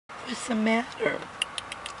What's the matter?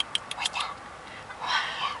 What's that?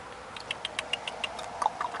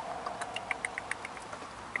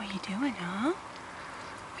 What are you doing, huh?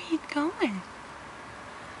 Where you going?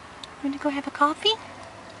 Want to go have a coffee?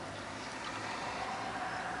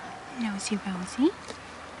 Nosy Rosie.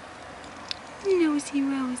 Nosy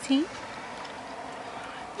Rosie.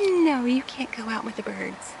 No, you can't go out with the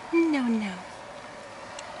birds. No, no.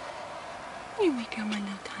 Here we go, my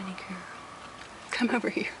little tiny girl. Come over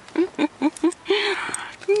here.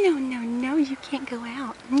 No, no, no, you can't go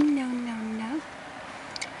out. No, no, no.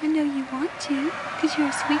 I know you want to, because you're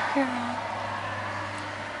a sweet girl.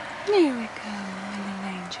 There we go, my little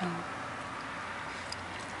angel.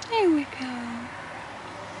 There we go.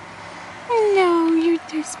 No, you're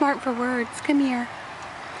too smart for words. Come here.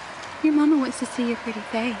 Your mama wants to see your pretty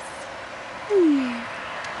face. Yeah.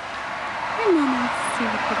 Your mama wants to see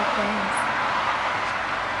your pretty face.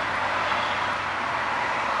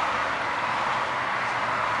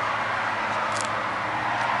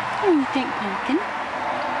 What do you think, Pumpkin?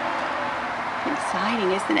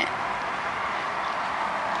 Exciting, isn't it?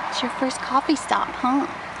 It's your first coffee stop, huh?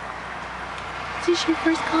 Is this your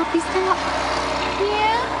first coffee stop?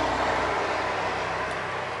 Yeah?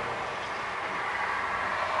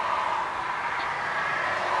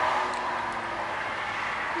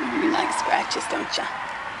 You like scratches, don't you?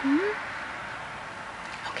 Hmm?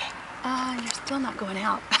 Okay. You're still not going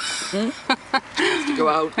out. To go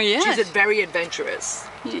out. Yes. She's very adventurous.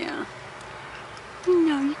 Yeah.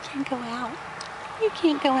 No, you can't go out. You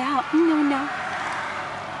can't go out. No, no.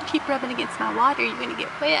 You keep rubbing against my water, you're going to get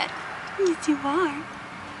wet. Yes, you are.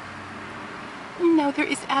 No, there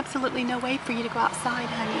is absolutely no way for you to go outside,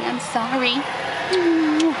 honey. I'm sorry.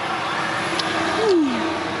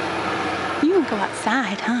 You want to go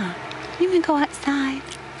outside, huh? You want to go outside?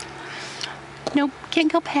 Nope,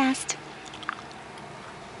 can't go past.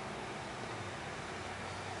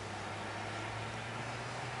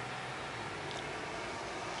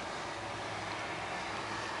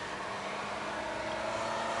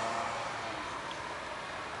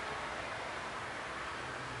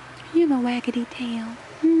 You have a waggedy tail.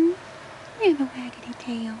 Hmm? You have a waggedy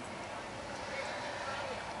tail.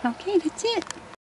 Okay, that's it.